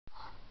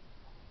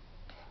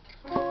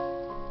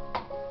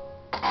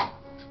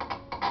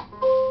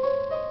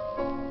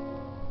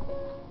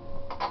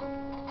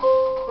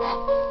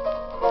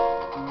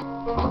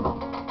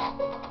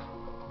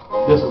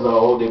This is an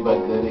oldie but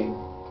goodie.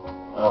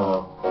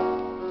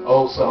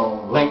 Old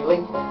song, Lately,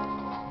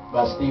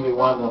 by Stevie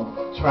Wonder.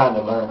 I'm trying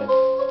to learn it.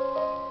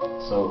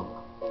 So,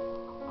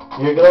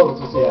 here it goes.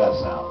 Let's see how it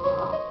sounds.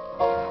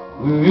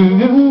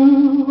 Ooh,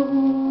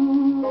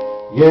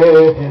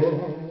 yes.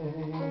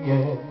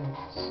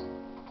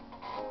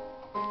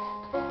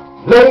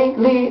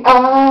 Lately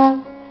I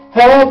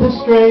had the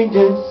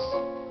strangest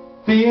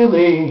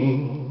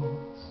feelings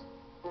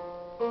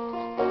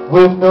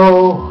with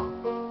no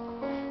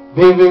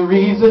vivid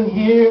reason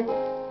here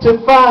to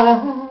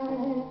find.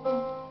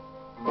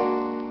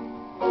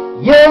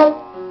 Yet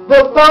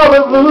the thought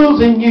of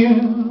losing you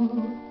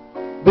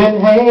been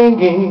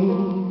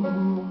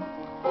hanging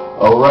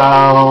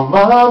around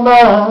my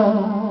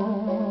mind.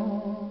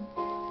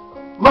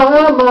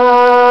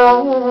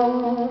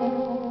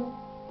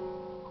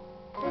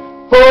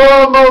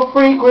 For more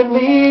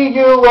frequently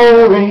you're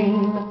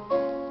wearing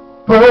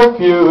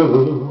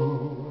perfume.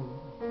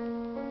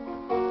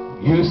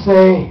 You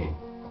say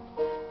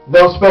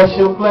no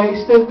special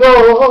place to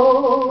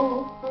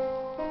go.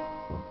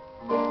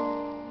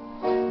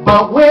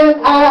 But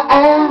when I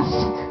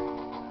ask,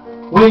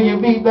 will you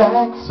be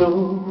back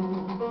soon?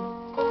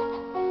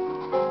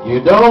 You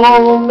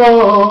don't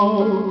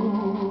know,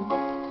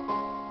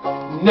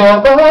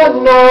 never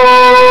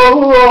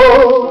know.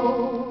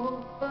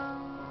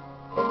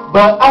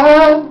 But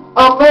I'm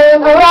a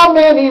man of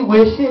many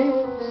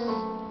wishes.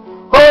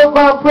 Hope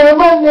my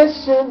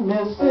premonition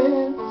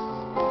misses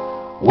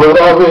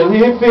what I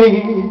really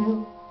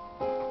feel.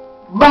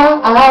 My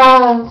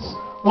eyes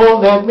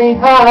won't let me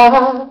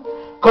hide,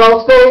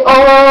 'cause they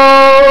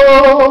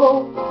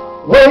always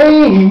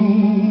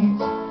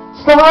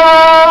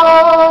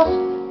start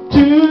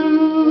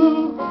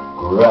to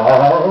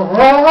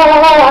cry.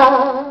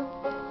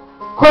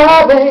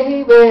 Cry,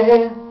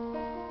 baby,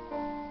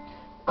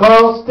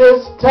 'cause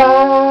this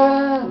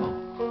time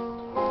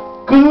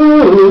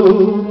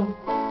could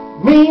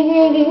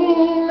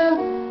mean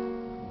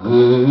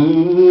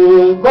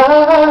goodbye.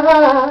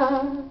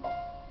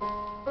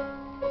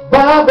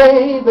 Bye,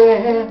 baby.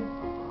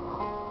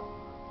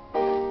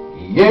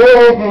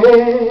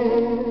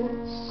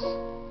 Yes,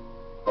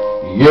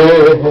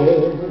 yeah,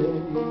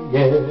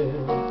 yeah.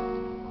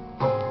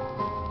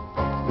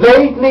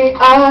 Lately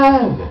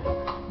I've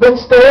been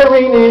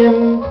staring in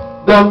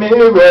the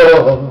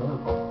mirror,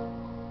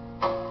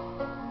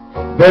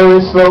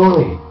 very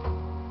slowly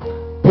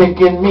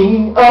picking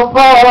me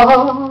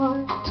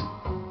apart,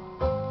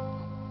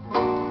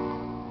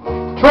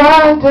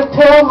 trying to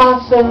tell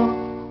myself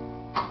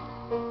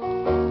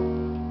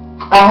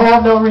I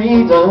have no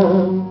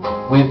reason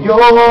with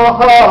your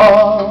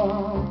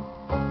heart,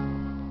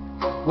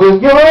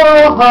 with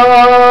your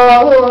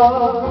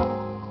heart.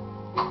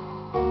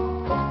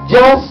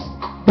 Just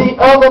the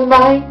other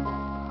night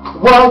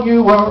while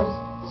you were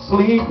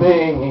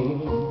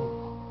sleeping,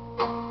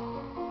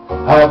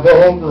 I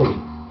vaguely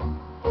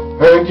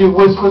heard you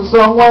whisper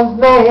someone's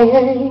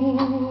name.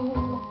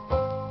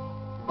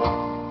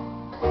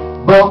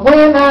 But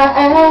when I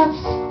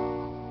ask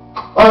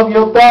of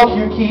your thoughts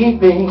you're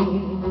keeping,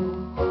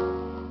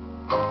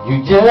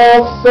 you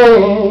just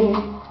say,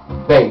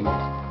 babe,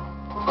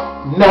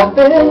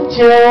 nothing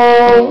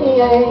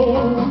changed.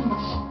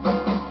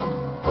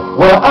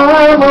 Well,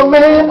 I'm a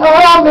man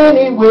of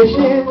many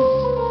wishes.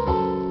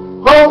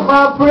 Hope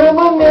my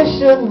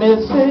premonition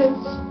misses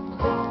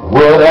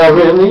what I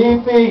really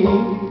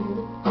feel.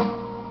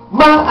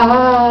 My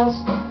eyes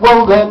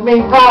won't let me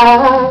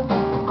hide,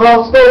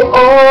 'cause they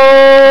always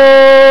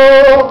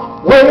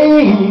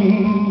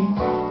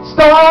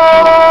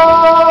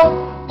start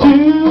to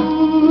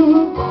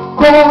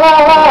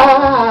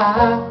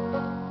cry.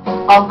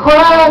 I'm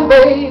crying,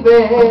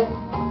 baby,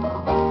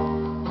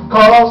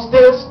 'cause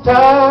this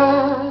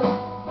time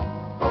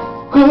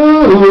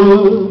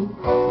could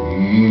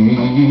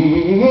be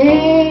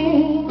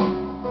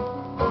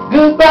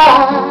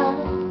goodbye.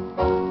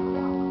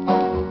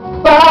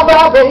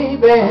 Bye-bye,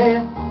 baby,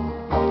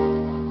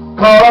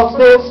 'cause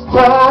this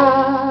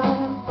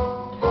time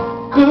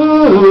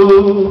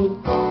could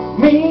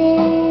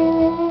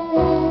mean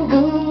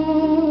goodbye.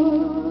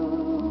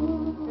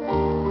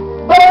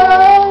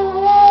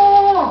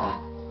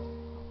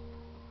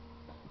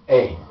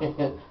 Hey,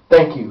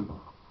 thank you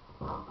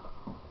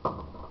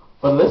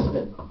for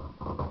listening.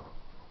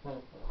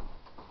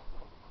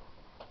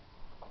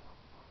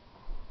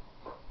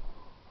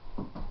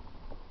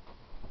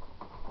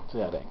 See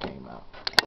how that came.